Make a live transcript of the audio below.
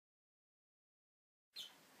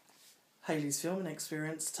Hayley's filming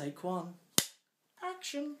experience, take one.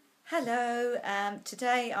 Action. Hello,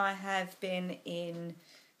 today I have been in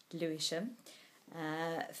Lewisham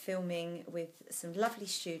filming with some lovely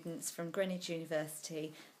students from Greenwich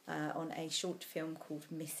University on a short film called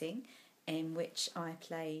Missing, in which I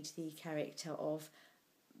played the character of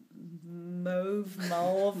Mauve.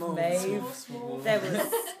 There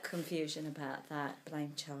was confusion about that,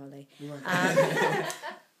 blame Charlie.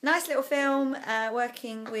 Nice little film,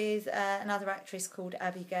 working with another actress called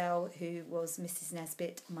Abigail, who was Mrs.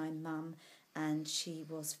 Nesbitt, my mum, and she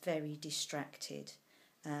was very distracted.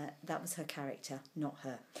 That was her character, not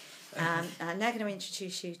her. I'm now going to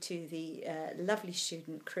introduce you to the lovely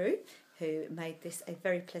student crew who made this a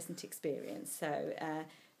very pleasant experience. So,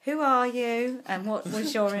 who are you and what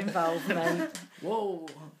was your involvement? Whoa,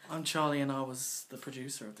 I'm Charlie and I was the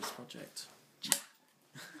producer of this project.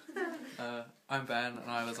 I'm Ben and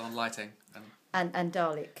I was on lighting. And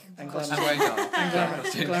Dalek. And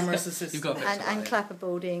glamorous assistant. You've got and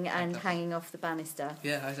clapperboarding and hanging off the banister.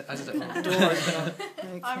 Yeah, I did it all.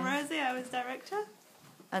 Okay. I'm Rosie, I was director.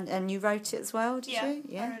 And you wrote it as well, did you?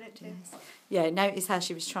 Yeah, I wrote it too. Yes. Yeah, notice how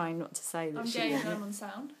she was trying not to say that. I'm Jane and I'm on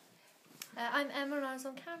sound. I'm Emma and I was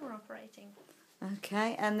on camera operating.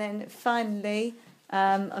 Okay, and then finally,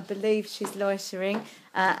 I believe she's loitering.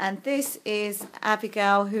 And this is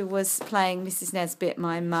Abigail, who was playing Mrs. Nesbitt,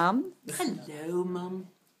 my mum. Hello, Mum.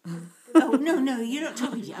 Oh, no, you're not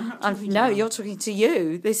talking to you. I'm not talking to you. No, you're talking to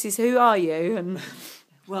you. This is who are you? And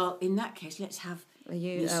well, in that case, let's have are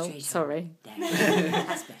you? me Oh, straight sorry. on.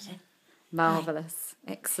 That's better. Marvellous.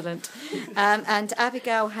 Excellent. And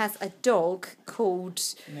Abigail has a dog called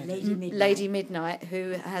Lady Midnight,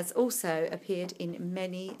 who has also appeared in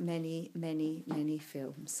many, many, many, many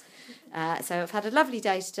films. So I've had a lovely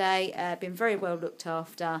day today, been very well looked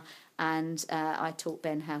after, and I taught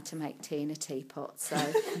Ben how to make tea in a teapot. So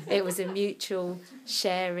it was a mutual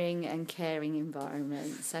sharing and caring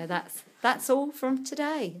environment. So that's all from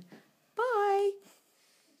today. Bye.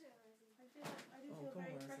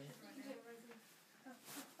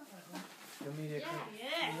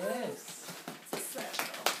 Yes.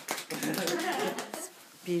 It's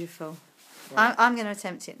beautiful. Right. I'm going to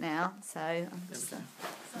attempt it now, so I'm just... Okay.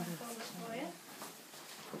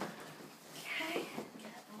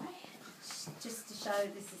 Just to show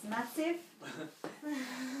this is massive.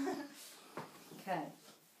 Okay.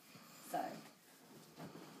 So,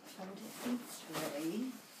 hold it in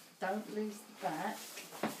three. Don't lose the back.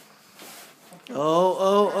 Is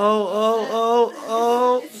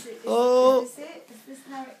this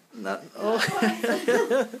how it... No.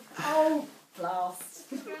 Oh, blast.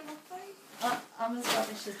 I'm as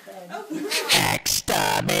rubbish as Ben.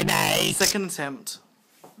 Exterminate! Second attempt.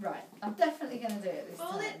 Right, I'm definitely going to do it this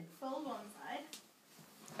time. Fold one side.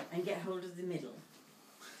 And get hold of the middle.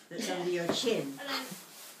 That's under your chin.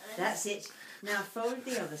 That's it. Now fold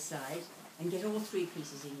the other side and get all three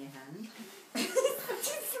pieces in your hand.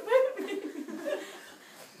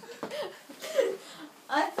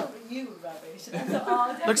 I thought that you were rubbish. I thought,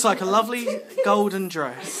 oh, Looks like a lovely golden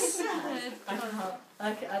dress.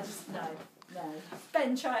 I just, no.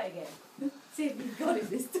 Ben, try it again. See if you've got it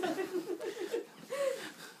this time.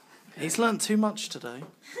 He's learnt too much today.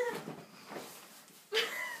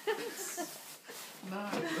 No.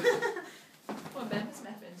 Come on, Ben, let's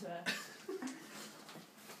meth into it.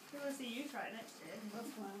 We want to see you try it next year. That's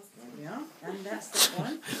what I was doing. Yeah, and that's that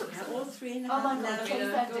one. Now all three in the Oh hand. my God, Now please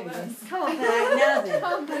then. don't do this. Come on, now then.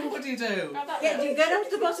 What do you do? Yeah, you go down to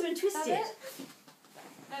the bottom and twist it.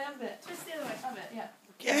 No, have it. Twist the other way. Have it, yeah.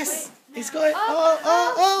 Yes! Wait, He's no. got it.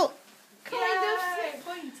 Oh! Kind Yay,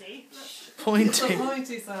 pointy. Pointy.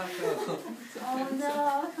 Pointy circle. Oh no, I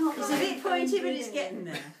can't It's a bit pointy, but it's getting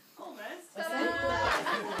there.